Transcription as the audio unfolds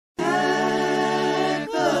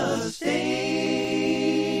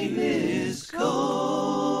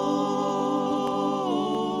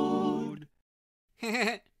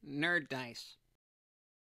Nerd Dice.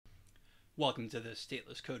 Welcome to the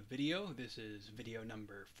Stateless Code video. This is video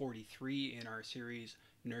number 43 in our series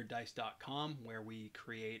nerddice.com, where we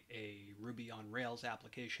create a Ruby on Rails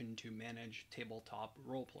application to manage tabletop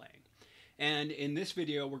role-playing. And in this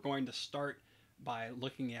video, we're going to start by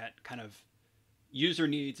looking at kind of user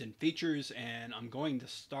needs and features, and I'm going to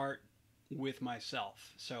start with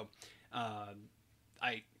myself. So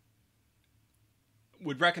I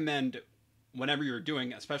would recommend whenever you're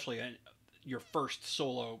doing, especially your first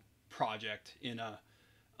solo project in a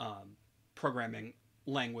programming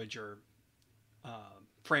language or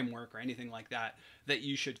framework or anything like that, that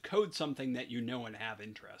you should code something that you know and have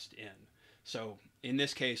interest in. So in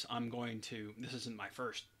this case, this isn't my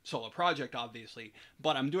first solo project, obviously,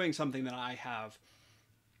 but I'm doing something that I have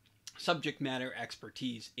subject matter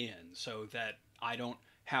expertise in, so that I don't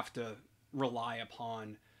have to rely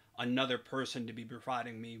upon another person to be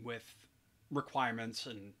providing me with requirements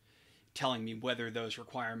and telling me whether those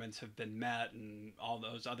requirements have been met and all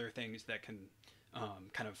those other things that can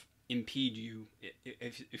kind of impede you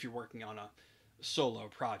if you're working on a solo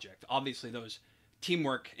project. Obviously, those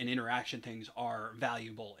teamwork and interaction things are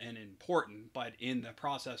valuable and important, but in the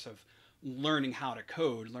process of learning how to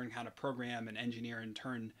code, learning how to program and engineer and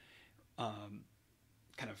turn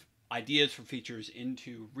kind of ideas for features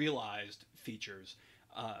into realized features,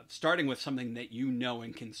 starting with something that you know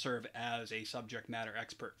and can serve as a subject matter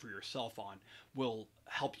expert for yourself on will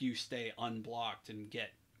help you stay unblocked and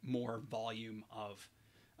get more volume of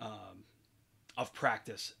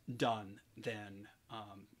practice done than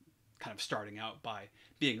kind of starting out by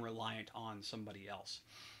being reliant on somebody else.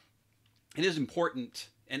 It is important,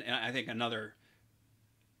 and I think another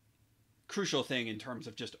crucial thing in terms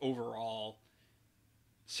of just overall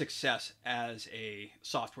success as a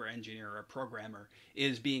software engineer or a programmer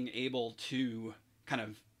is being able to kind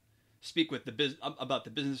of speak with about the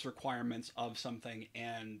business requirements of something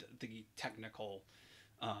and the technical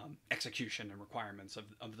execution and requirements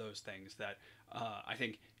of those things. That I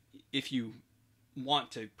think if you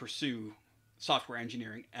want to pursue software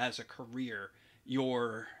engineering as a career,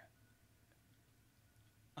 your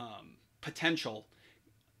potential,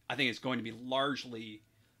 I think, is going to be largely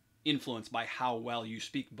influenced by how well you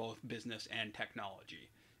speak both business and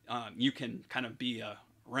technology. You can kind of be a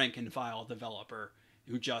rank and file developer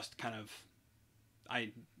who just kind of,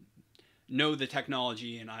 I know the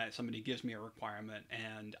technology and somebody gives me a requirement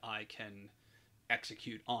and I can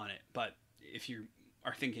execute on it. But if you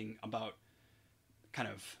are thinking about kind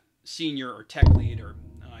of senior or tech lead, or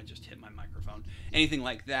I just hit my microphone, anything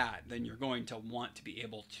like that, then you're going to want to be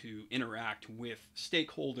able to interact with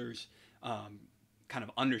stakeholders, kind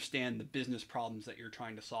of understand the business problems that you're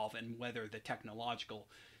trying to solve and whether the technological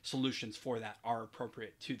solutions for that are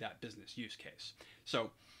appropriate to that business use case.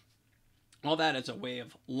 So all that is a way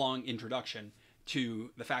of long introduction to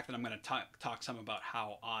the fact that I'm going to talk some about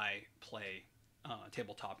how I play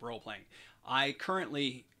tabletop role-playing. I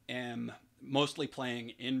currently am mostly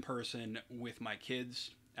playing in person with my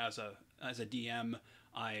kids. As a DM,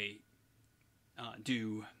 I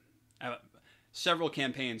do several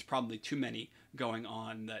campaigns, probably too many, going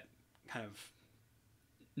on, that kind of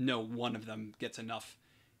no one of them gets enough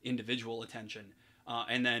individual attention.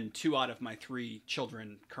 And then 2 out of my 3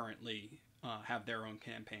 children currently have their own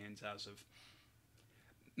campaigns as of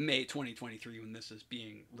May 2023 when this is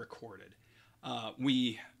being recorded.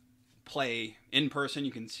 We play in person.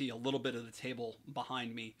 You can see a little bit of the table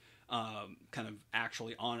behind me, kind of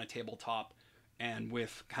actually on a tabletop, and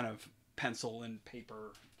with kind of pencil and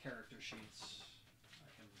paper character sheets.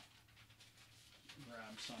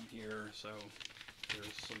 Grab some here. So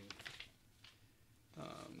there's some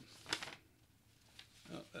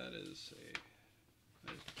there's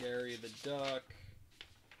Gary the duck.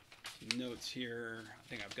 Some notes here. I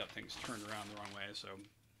think I've got things turned around the wrong way, so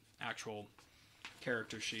actual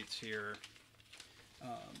character sheets here.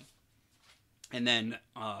 And then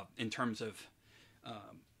in terms of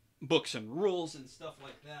books and rules and stuff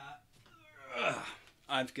like that,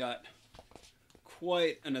 I've got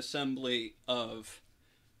quite an assembly of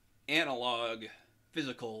analog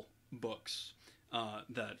physical books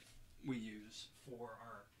that we use for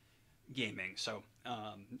our gaming. So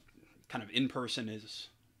kind of in person is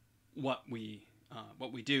what we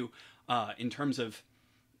do. In terms of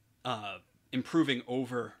improving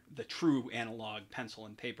over the true analog pencil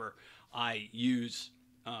and paper, I use,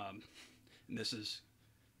 and this is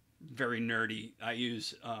very nerdy, I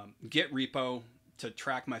use Git repo to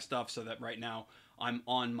track my stuff, so that right now I'm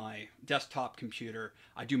on my desktop computer.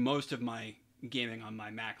 I do most of my gaming on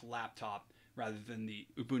my Mac laptop rather than the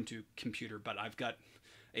Ubuntu computer, but I've got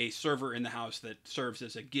a server in the house that serves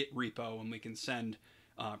as a Git repo, and we can send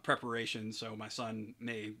preparation. So my son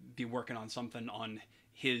may be working on something on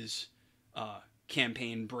his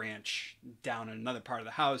campaign branch down in another part of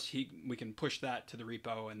the house. We can push that to the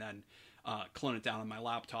repo and then clone it down on my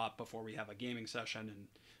laptop before we have a gaming session, and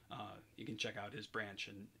you can check out his branch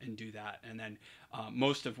and do that. And then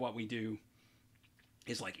most of what we do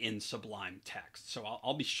is like in Sublime Text. So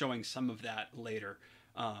I'll be showing some of that later.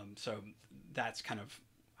 So that's kind of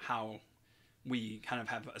how we kind of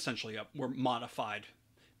have essentially we're modified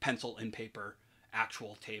pencil and paper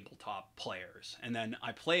actual tabletop players. And then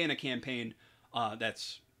I play in a campaign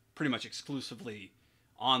that's pretty much exclusively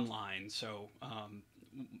online. So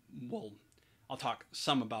I'll talk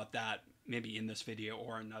some about that maybe in this video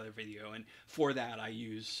or another video. And for that, I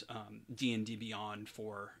use D&D Beyond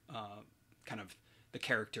for kind of the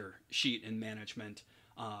character sheet and management.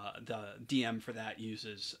 The DM for that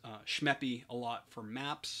uses Schmeppy a lot for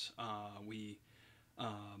maps. We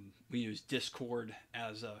use Discord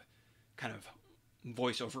as a kind of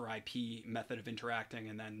voice over IP method of interacting,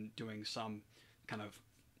 and then doing some kind of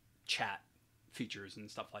chat features and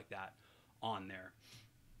stuff like that on there.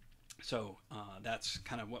 So that's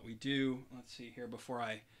kind of what we do. Let's see here, before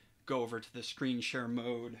I go over to the screen share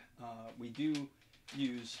mode, we do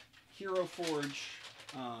use Hero Forge,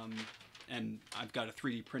 and I've got a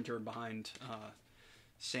 3D printer behind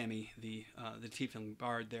Sammy, the Tiefling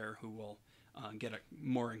Bard there, who will get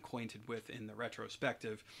more acquainted with in the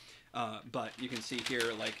retrospective. But you can see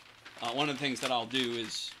here, like, one of the things that I'll do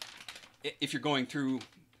is, if you're going through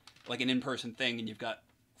like an in-person thing and you've got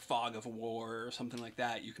fog of war or something like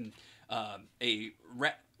that, you can a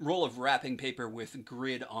roll of wrapping paper with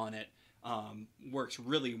grid on it works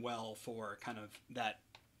really well for kind of that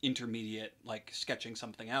intermediate, like sketching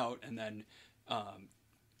something out and then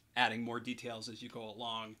adding more details as you go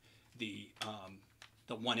along. The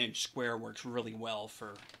 1-inch square works really well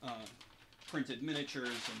for printed miniatures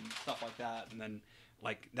and stuff like that. And then,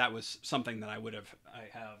 like, that was something that I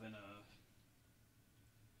have in a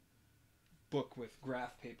book with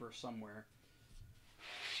graph paper somewhere.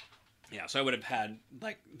 Yeah, so I would have had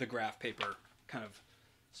like the graph paper kind of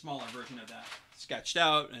smaller version of that sketched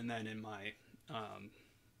out, and then in my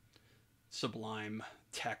Sublime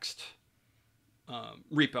Text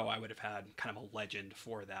repo, I would have had kind of a legend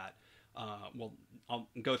for that. I'll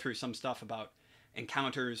go through some stuff about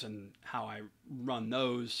encounters and how I run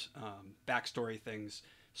those, backstory things,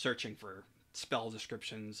 searching for spell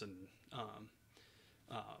descriptions and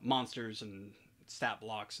monsters and stat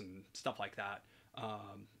blocks and stuff like that.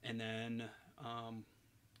 And then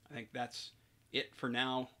I think that's it for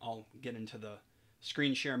now. I'll get into the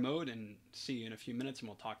screen share mode and see you in a few minutes, and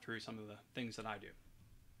we'll talk through some of the things that I do.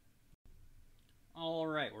 All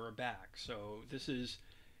right, we're back. So this is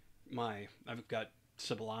I've got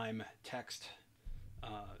Sublime Text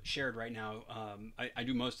shared right now. I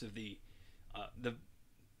do most of the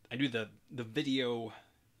video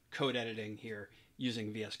code editing here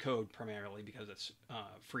using VS Code primarily because it's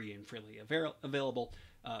free and freely available.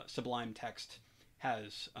 Sublime Text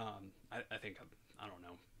has, I think, I don't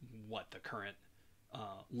know what the current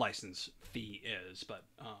license fee is, but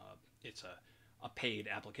it's a paid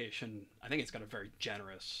application. I think it's got a very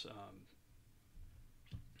generous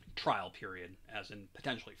trial period, as in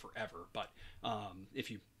potentially forever, but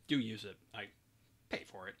if you do use it, I pay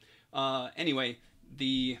for it. Anyway,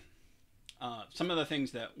 some of the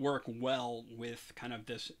things that work well with kind of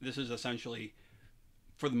this is essentially,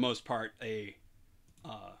 for the most part, a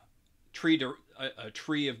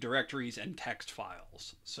tree of directories and text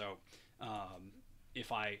files. So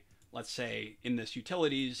if let's say in this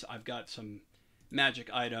utilities, I've got some magic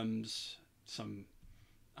items,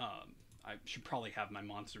 I should probably have my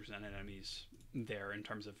monsters and enemies there in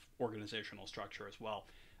terms of organizational structure as well.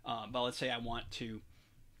 But let's say I want to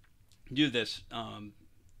do this.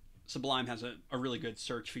 Sublime has a really good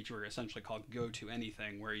search feature, essentially called Go to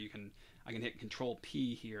Anything, where I can hit Control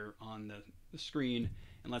P here on the screen,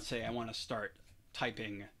 and let's say I want to start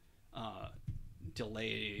typing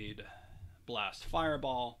delayed blast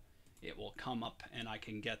fireball. It will come up, and I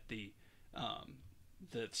can get the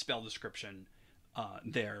spell description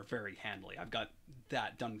there very handily. I've got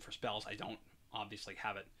that done for spells. I don't obviously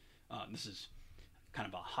have it. This is kind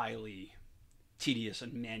of a highly tedious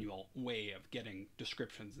and manual way of getting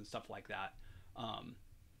descriptions and stuff like that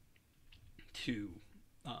to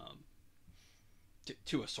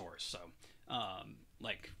a source. So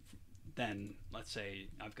like, then let's say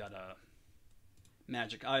I've got a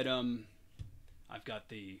magic item, I've got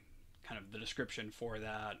the kind of the description for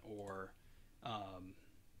that, or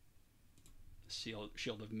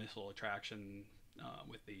shield of missile attraction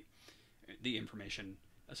with the information,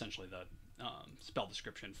 essentially the spell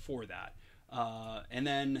description for that. And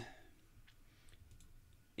then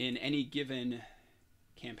in any given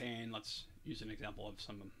campaign, let's use an example of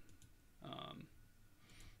some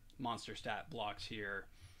monster stat blocks here.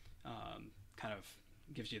 Kind of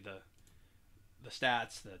gives you the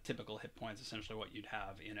stats, the typical hit points, essentially what you'd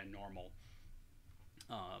have in a normal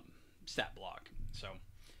stat block. So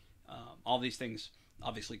all these things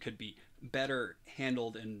obviously could be better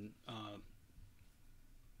handled and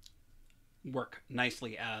work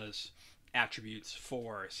nicely as attributes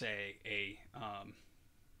for, say, a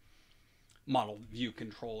model view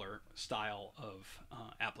controller style of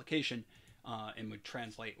application, and would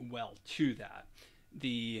translate well to that.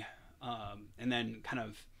 And then kind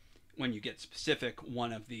of when you get specific,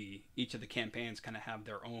 each of the campaigns kind of have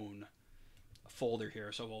their own folder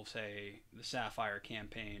here. So we'll say the Sapphire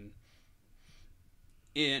campaign.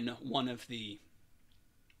 In one of the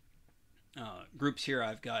groups here,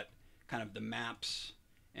 I've got kind of the maps,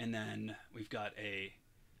 and then we've got a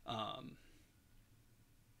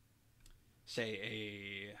say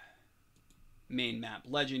a main map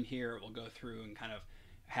legend here. We'll go through and kind of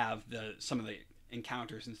have some of the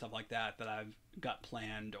encounters and stuff like that I've got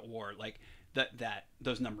planned, or like that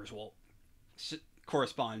those numbers will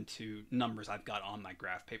correspond to numbers I've got on my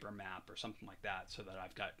graph paper map or something like that, so that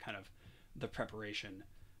I've got kind of the preparation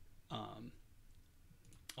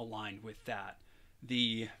aligned with that.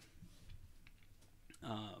 Let's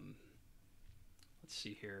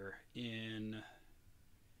see here,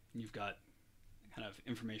 you've got kind of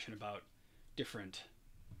information about different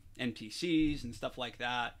NPCs and stuff like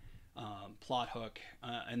that, plot hook,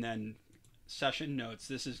 and then session notes.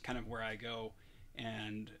 This is kind of where I go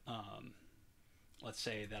and let's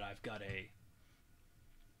say that I've got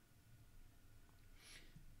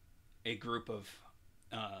a group of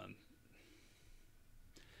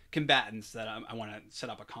combatants that I want to set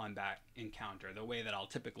up a combat encounter. The way that I'll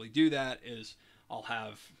typically do that is I'll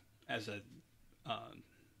have, as a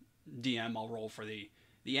DM, I'll roll for the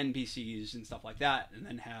NPCs and stuff like that, and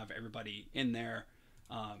then have everybody in there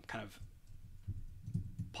kind of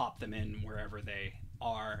pop them in wherever they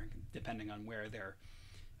are, depending on where they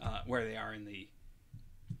are in the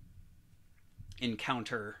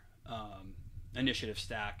encounter initiative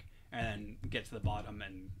stack, and then get to the bottom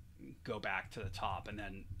and go back to the top. And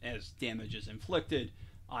then as damage is inflicted,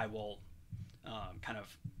 I will kind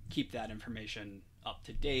of keep that information up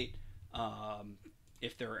to date.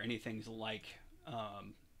 If there are any things like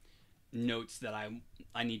notes that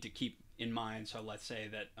I need to keep in mind. So let's say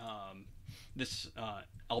that this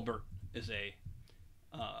Albert is a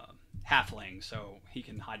halfling, so he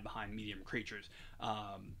can hide behind medium creatures.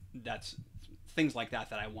 That's things like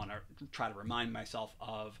that I want to try to remind myself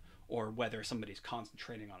of, or whether somebody's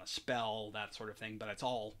concentrating on a spell, that sort of thing. But it's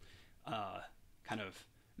all kind of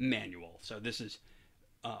manual. So this is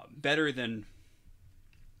better than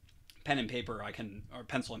pen and paper. Or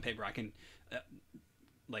pencil and paper. I can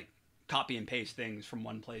like copy and paste things from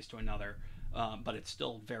one place to another, but it's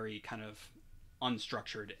still very kind of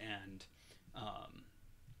unstructured and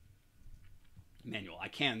manual. I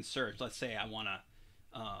can search. Let's say I want to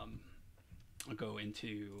I'll go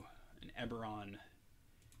into an Eberron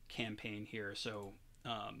campaign here. So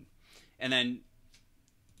and then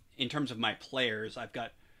in terms of my players, I've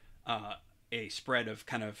got a spread of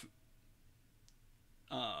kind of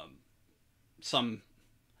some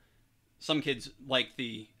kids like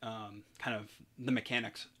the kind of the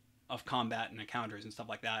mechanics of combat and encounters and stuff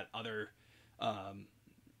like that. Other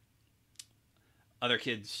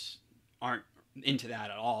kids aren't into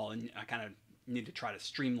that at all, and I kind of need to try to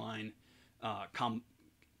streamline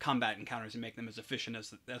combat encounters and make them as efficient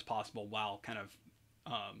as possible, while kind of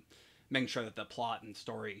making sure that the plot and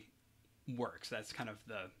story works. That's kind of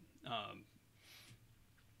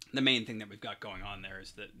the main thing that we've got going on there,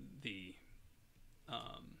 is that the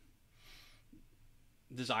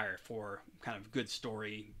desire for kind of good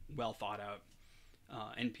story, well thought out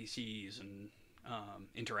NPCs and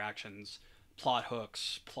interactions, plot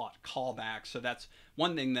hooks, plot callbacks. So that's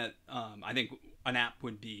one thing that I think an app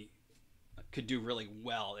could do really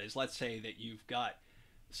well, is let's say that you've got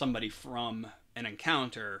somebody from an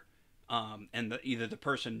encounter, and either the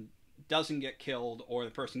person doesn't get killed or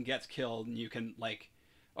the person gets killed, and you can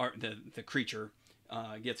or the creature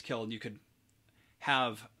gets killed, and you could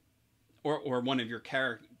have, or one of your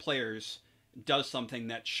players does something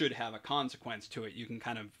that should have a consequence to it. You can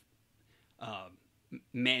kind of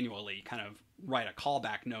manually kind of write a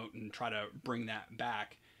callback note and try to bring that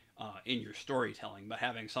back in your storytelling. But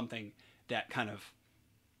having something that kind of,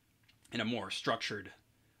 in a more structured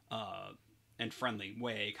and friendly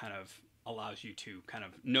way, kind of allows you to kind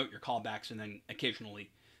of note your callbacks, and then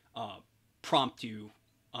occasionally prompt you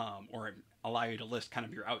or allow you to list kind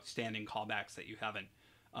of your outstanding callbacks that you haven't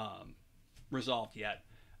resolved yet.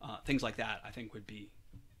 Things like that, I think, would be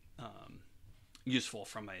useful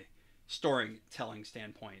from a storytelling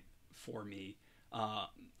standpoint for me.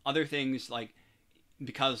 Other things, like,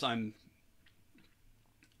 because I'm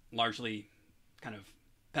largely kind of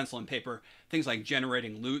pencil and paper, things like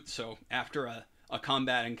generating loot. So after a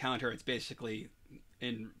combat encounter, it's basically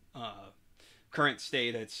in current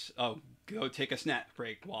state, it's, oh, go take a snack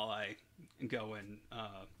break while I go and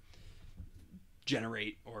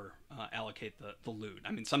generate or allocate the loot.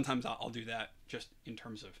 I mean, sometimes I'll do that just in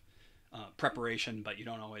terms of preparation, but you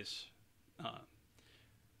don't always,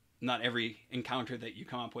 not every encounter that you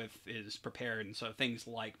come up with is prepared. And so things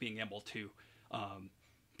like being able to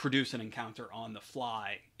produce an encounter on the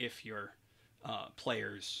fly if your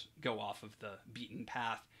players go off of the beaten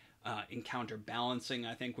path. Encounter balancing,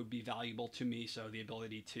 I think, would be valuable to me. So the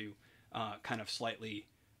ability to kind of slightly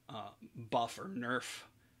buff or nerf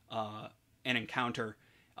an encounter.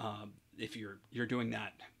 If you're doing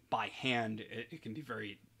that by hand, it can be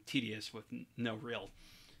very tedious with no real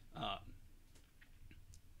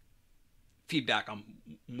feedback on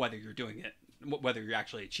whether you're doing it, whether you're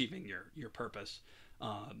actually achieving your purpose.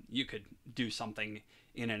 You could do something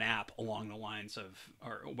in an app along the lines of,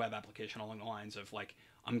 or a web application along the lines of, like,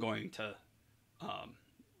 I'm going to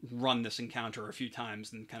run this encounter a few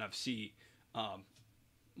times and kind of see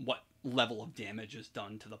what level of damage is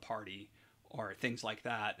done to the party, or things like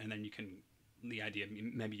that. And then you can, the idea,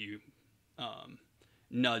 maybe you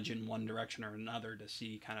nudge in one direction or another to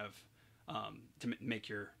see kind of, to make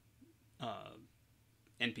your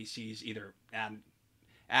NPCs either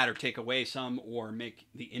add or take away some, or make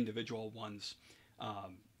the individual ones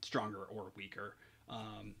stronger or weaker.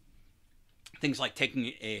 Things like taking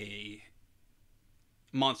a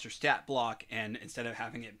monster stat block and instead of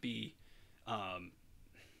having it be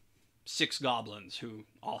 6 goblins who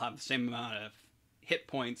all have the same amount of hit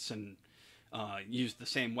points and use the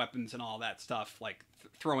same weapons and all that stuff, like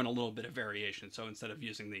throw in a little bit of variation. So instead of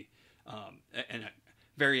using the and a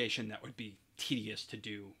variation that would be tedious to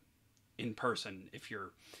do in person if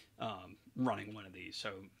you're running one of these.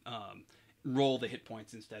 So roll the hit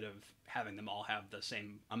points instead of having them all have the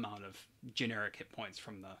same amount of generic hit points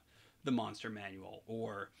from the monster manual,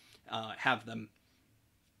 or have them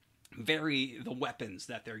vary the weapons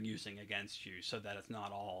that they're using against you so that it's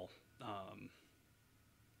not all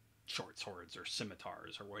short swords or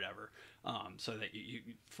scimitars or whatever. So that you,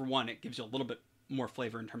 for one, it gives you a little bit more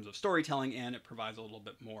flavor in terms of storytelling, and it provides a little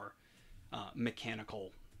bit more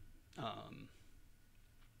mechanical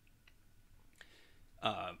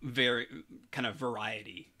very kind of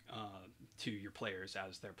variety to your players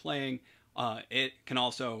as they're playing. It can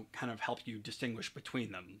also kind of help you distinguish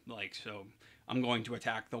between them. Like, so I'm going to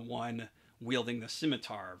attack the one wielding the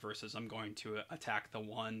scimitar versus I'm going to attack the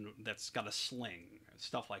one that's got a sling.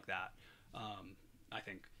 Stuff like that, I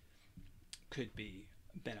think, could be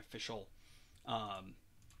beneficial.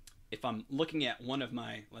 If I'm looking at one of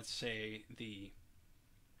my, let's say, the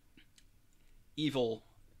evil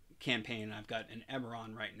campaign, I've got an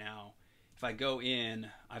Eberron right now. If I go in,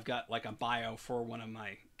 I've got like a bio for one of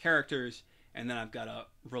my characters, and then I've got a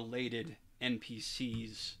related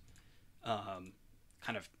NPC's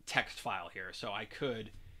kind of text file here. So I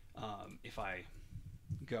could, if I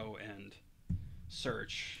go and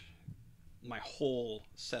search my whole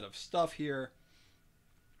set of stuff here,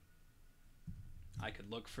 I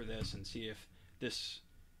could look for this and see if this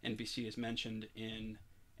NPC is mentioned in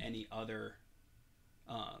any other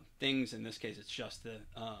things. In this case, it's just the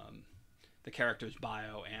character's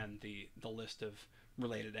bio and the list of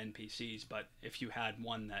related NPCs. But if you had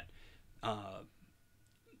one that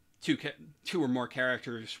two or more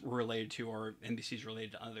characters were related to, or NPCs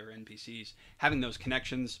related to other NPCs, having those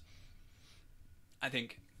connections, I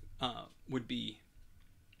think, would be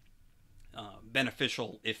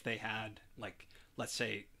beneficial if they had, like, let's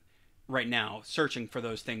say, right now, searching for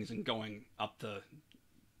those things and going up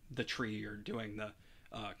the tree, or doing the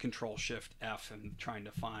Control Shift F and trying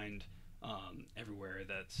to find everywhere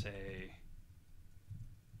that, say,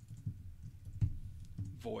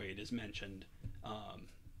 void is mentioned.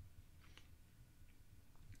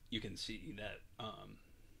 You can see that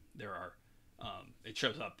there are, it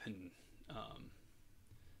shows up in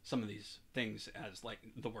some of these things as, like,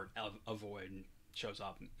 the word avoid shows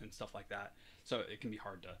up and stuff like that. So it can be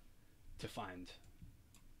hard to find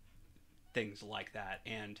things like that.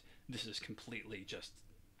 And this is completely just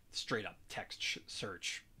straight up text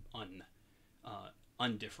search,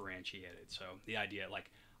 undifferentiated. So the idea,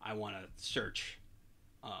 like, I want to search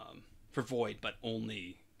for void, but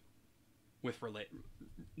only with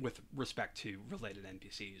respect to related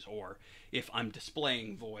NPCs. Or if I'm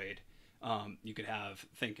displaying void, you could have,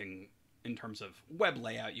 thinking in terms of web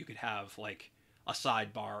layout, you could have like a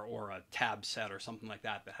sidebar or a tab set or something like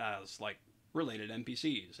that that has like related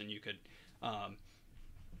NPCs, and you could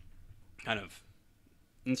kind of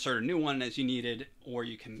insert a new one as you needed, or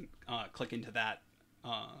you can click into that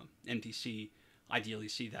NPC, ideally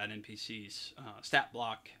see that NPC's stat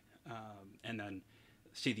block, and then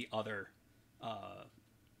see the other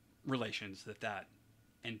relations that that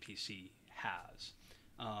NPC has.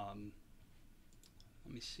 Let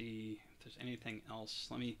me see if there's anything else.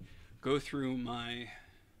 Let me go through my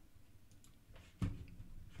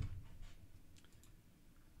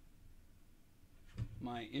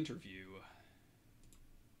interview.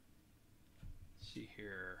 Let's see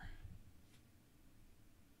here.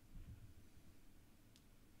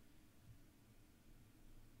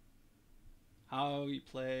 How you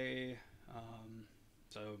play.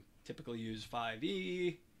 So typically use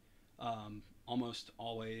 5e, almost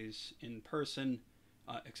always in person,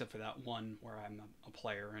 except for that one where I'm a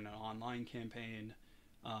player in an online campaign.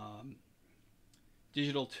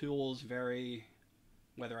 Digital tools vary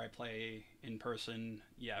whether I play in person.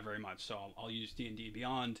 Yeah, very much. So I'll use D&D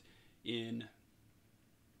Beyond in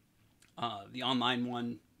the online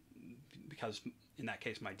one, because in that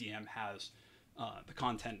case my DM has the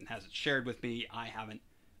content and has it shared with me. I haven't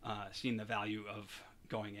seen the value of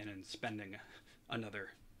going in and spending another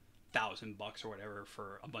 $1,000 or whatever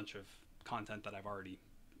for a bunch of content that I've already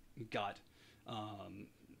got.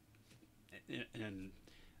 And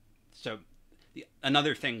so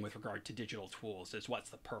another thing with regard to digital tools is what's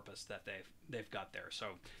the purpose that they've got there.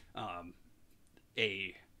 So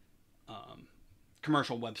a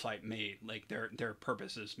commercial website may, like, their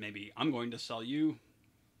purpose is maybe I'm going to sell you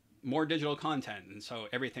more digital content, and so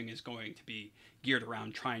everything is going to be geared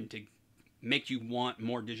around trying to make you want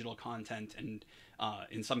more digital content, and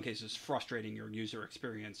in some cases frustrating your user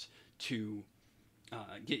experience to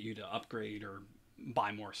get you to upgrade or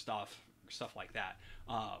buy more stuff like that.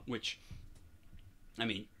 Which, I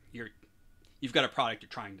mean, you've got a product, you're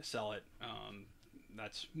trying to sell it.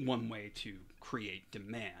 That's one way to create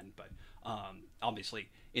demand, but obviously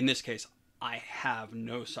in this case I have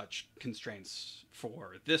no such constraints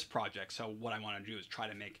for this project. So what I want to do is try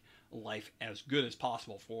to make life as good as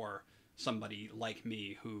possible for somebody like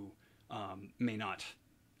me who may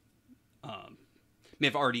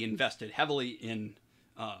have already invested heavily in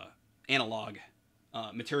analog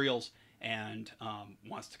materials and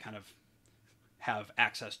wants to kind of have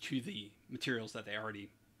access to the materials that they already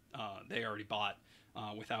bought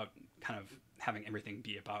without kind of having everything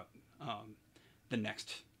be about the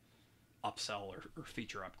next upsell or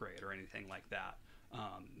feature upgrade or anything like that.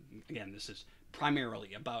 Again, this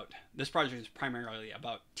project is primarily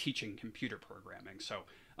about teaching computer programming. So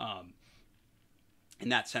in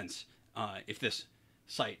that sense, if this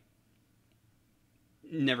site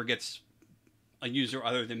never gets a user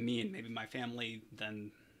other than me and maybe my family,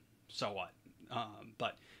 then so what?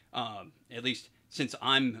 But at least since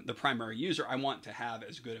I'm the primary user, I want to have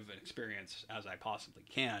as good of an experience as I possibly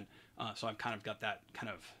can. So I've kind of got that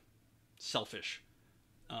kind of selfish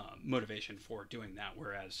motivation for doing that.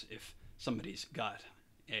 Whereas if somebody's got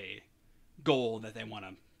a goal that they want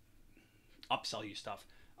to upsell you stuff,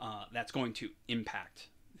 that's going to impact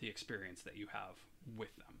the experience that you have with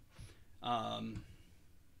them.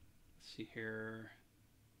 Let's see here.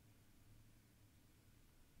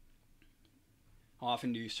 How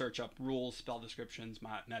often do you search up rules, spell descriptions,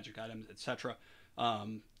 magic items, etc.?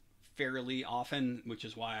 Fairly often, which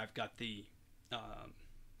is why I've got the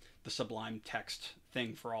Sublime Text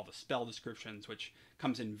thing for all the spell descriptions, which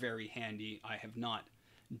comes in very handy. I have not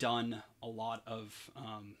done a lot of,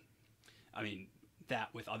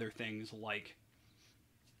 that with other things like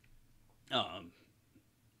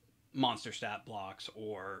monster stat blocks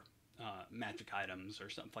or magic items or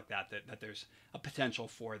something like that, that there's a potential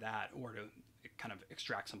for that, or to kind of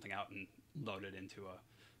extract something out and load it into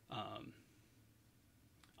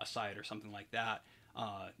a site or something like that.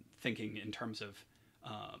 Thinking in terms of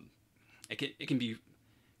it can be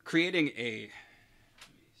creating a,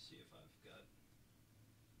 let me see if I've got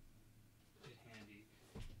it handy.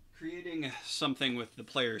 Creating something with the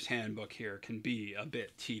player's handbook here can be a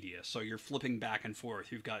bit tedious. So you're flipping back and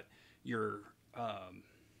forth. You've got your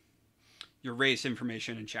race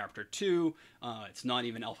information in chapter 2. It's not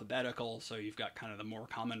even alphabetical, so you've got kind of the more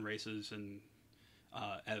common races, and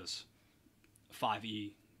as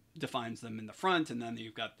 5e defines them in the front, and then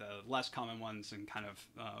you've got the less common ones, and kind of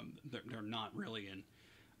they're not really in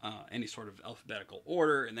any sort of alphabetical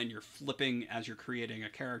order. And then you're flipping, as you're creating a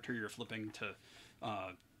character, you're flipping to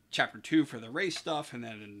chapter 2 for the race stuff, and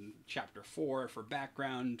then in chapter 4 for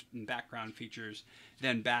background and background features,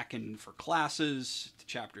 then back in for classes to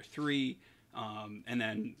chapter 3, and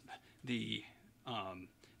then the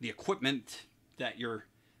equipment that you're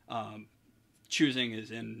choosing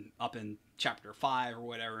is up in chapter 5 or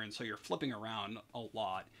whatever, and so you're flipping around a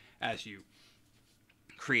lot as you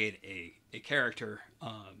create a character,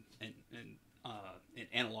 and an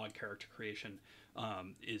analog character creation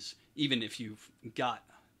is, even if you've got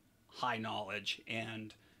high knowledge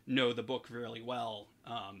and know the book really well,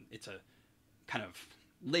 it's a kind of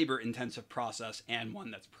labor-intensive process, and one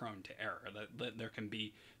that's prone to error. That there can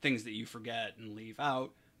be things that you forget and leave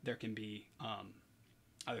out. There can be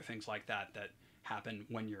other things like that happen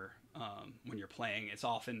when you're playing. It's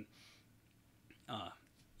often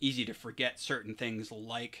easy to forget certain things,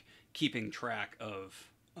 like keeping track of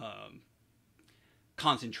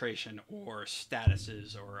concentration or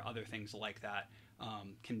statuses or other things like that.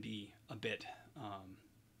 Can be a bit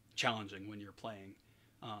challenging when you're playing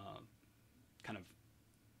kind of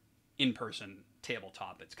in-person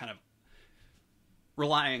tabletop. It's kind of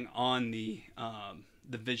relying on the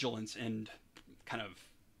vigilance and kind of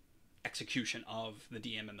execution of the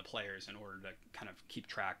DM and the players in order to kind of keep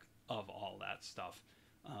track of all that stuff.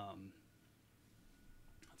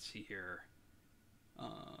 Let's see here.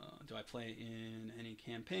 Do I play in any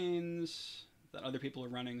campaigns that other people are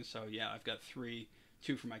running? So yeah, I've got 3,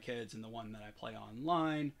 2 for my kids and the one that I play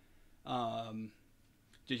online.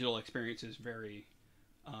 Digital experiences very,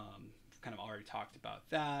 kind of already talked about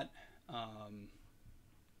that.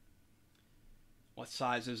 What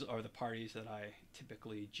sizes are the parties that I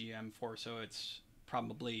typically GM for? So it's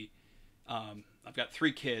probably, I've got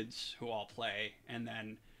 3 kids who all play, and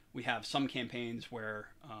then we have some campaigns where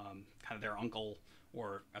kind of their uncle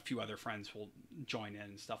or a few other friends will join in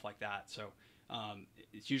and stuff like that. So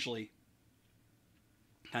it's usually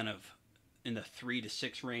kind of in the 3 to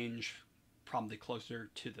 6 range, probably closer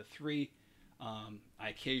to the 3. I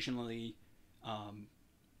occasionally,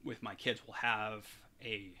 with my kids, will have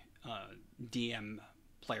a DM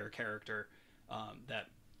player character that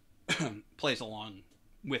plays along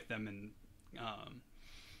with them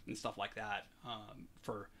and stuff like that.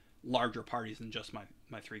 For larger parties than just my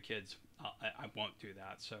 3 kids, I won't do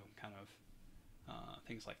that. So kind of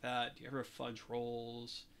things like that. Do you ever fudge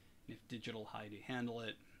rolls? If digital, how do you handle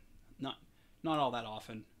it? Not all that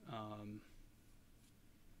often.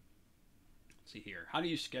 Let's see here. How do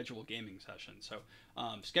you schedule gaming sessions? So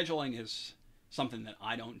scheduling is something that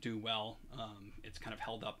I don't do well. It's kind of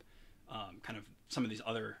held up kind of some of these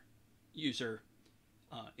other user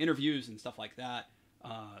interviews and stuff like that.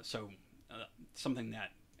 So something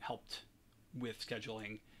that helped with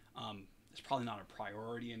scheduling is probably not a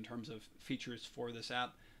priority in terms of features for this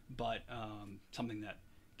app, but something that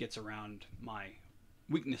gets around my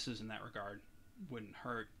weaknesses in that regard wouldn't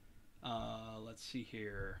hurt. Let's see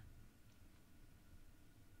here.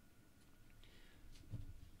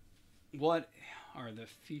 What are the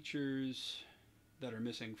features that are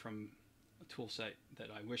missing from a tool set that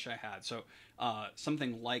I wish I had? So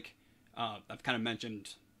something like I've kind of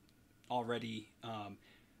mentioned already,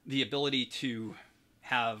 the ability to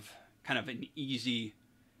have kind of an easy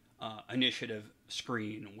initiative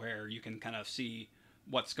screen where you can kind of see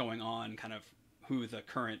what's going on, kind of who the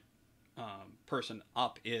current person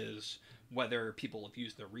up is, whether people have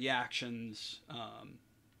used the reactions,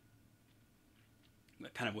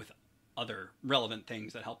 kind of with other relevant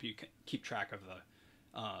things that help you keep track of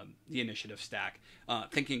the initiative stack.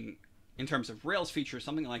 Thinking in terms of Rails features,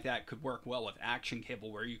 something like that could work well with Action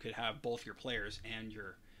Cable, where you could have both your players and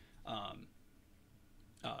your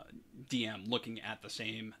DM looking at the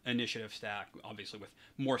same initiative stack, obviously with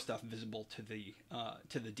more stuff visible to the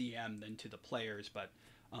DM than to the players, but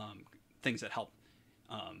things that help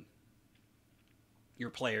your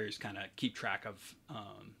players kind of keep track of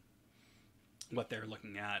what they're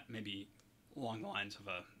looking at, maybe along the lines of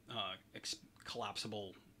a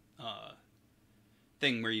collapsible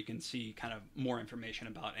thing where you can see kind of more information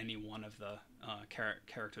about any one of the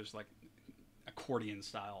characters, like accordion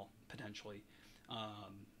style potentially.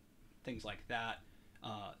 Things like that.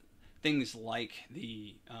 Things like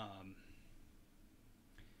the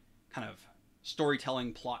kind of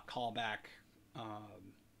storytelling, plot callback,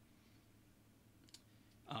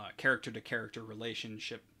 character-to-character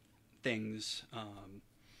relationship things.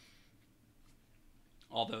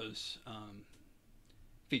 All those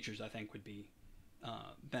features I think would be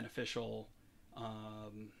beneficial.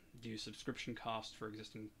 Do subscription costs for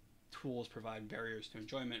existing tools provide barriers to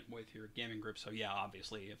enjoyment with your gaming group? So yeah,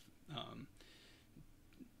 obviously, if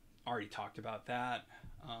already talked about that.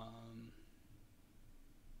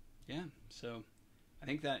 Yeah, so I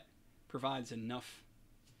think that provides enough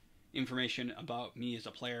information about me as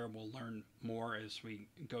a player. We'll learn more as we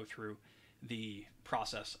go through the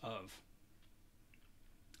process of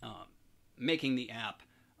making the app.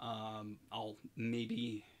 I'll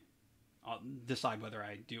decide whether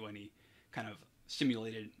I do any kind of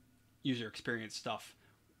simulated user experience stuff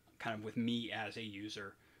kind of with me as a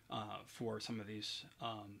user for some of these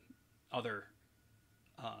other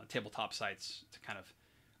tabletop sites to kind of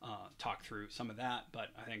talk through some of that. But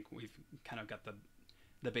I think we've kind of got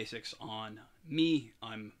the basics on me.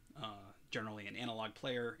 I'm generally an analog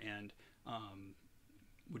player, and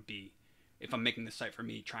would be, if I'm making this site for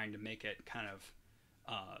me, trying to make it kind of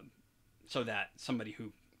so that somebody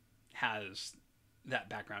who has that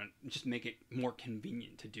background, just make it more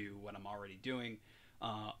convenient to do what I'm already doing.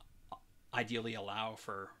 Ideally allow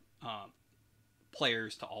for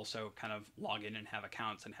players to also kind of log in and have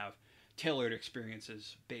accounts and have tailored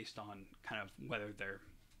experiences based on kind of whether they're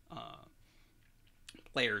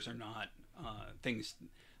players or not. Things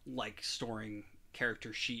like storing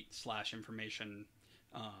character sheet / information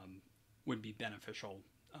would be beneficial.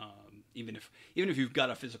 Even if you've got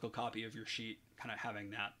a physical copy of your sheet, kind of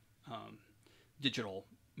having that digital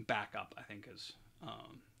backup, I think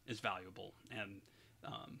is valuable. And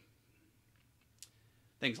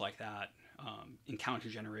things like that, encounter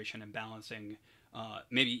generation and balancing,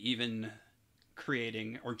 maybe even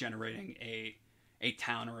creating or generating a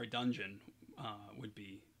town or a dungeon would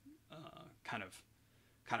be kind of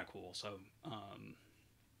cool. So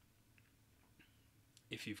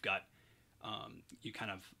if you've got you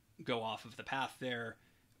kind of go off of the path there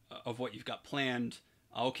of what you've got planned.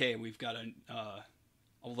 Okay, we've got a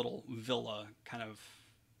little villa kind of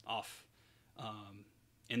off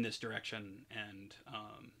in this direction, and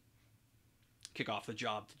kick off the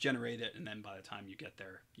job to generate it, and then by the time you get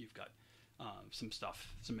there, you've got some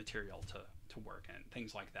stuff, some material to work, and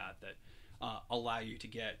things like that allow you to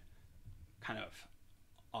get kind of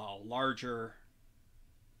a larger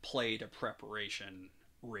play to preparation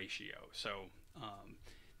ratio. So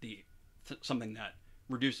something that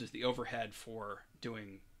reduces the overhead for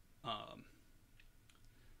doing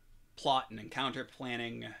plot and encounter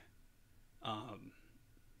planning,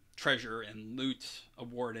 treasure and loot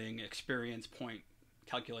awarding, experience point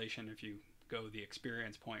calculation if you go the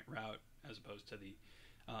experience point route as opposed to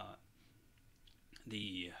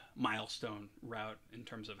the milestone route in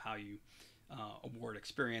terms of how you award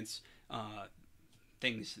experience.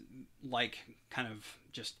 Things like kind of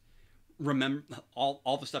just remember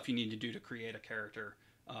all the stuff you need to do to create a character,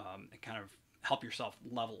 and kind of help yourself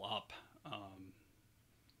level up,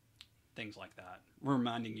 things like that.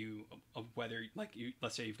 Reminding you of whether, like,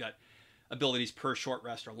 let's say you've got abilities per short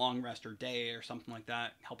rest or long rest or day or something like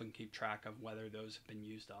that, helping keep track of whether those have been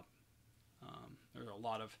used up. There's a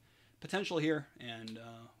lot of potential here, and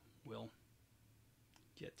we'll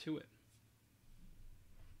get to it.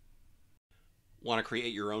 Want to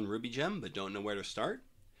create your own Ruby gem but don't know where to start?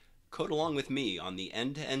 Code along with me on the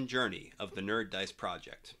end-to-end journey of the Nerd Dice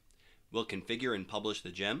project. We'll configure and publish the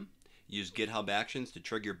gem, use GitHub Actions to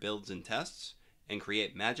trigger builds and tests, and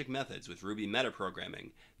create magic methods with Ruby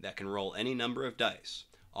metaprogramming that can roll any number of dice,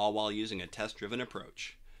 all while using a test-driven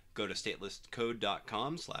approach. Go to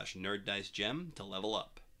statelesscode.com/nerddicegem to level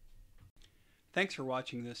up. Thanks for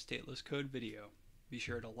watching this Stateless Code video. Be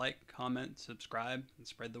sure to like, comment, subscribe, and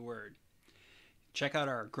spread the word. Check out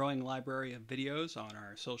our growing library of videos on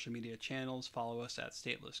our social media channels. Follow us at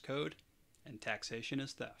Stateless Code, and Taxation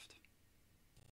is Theft.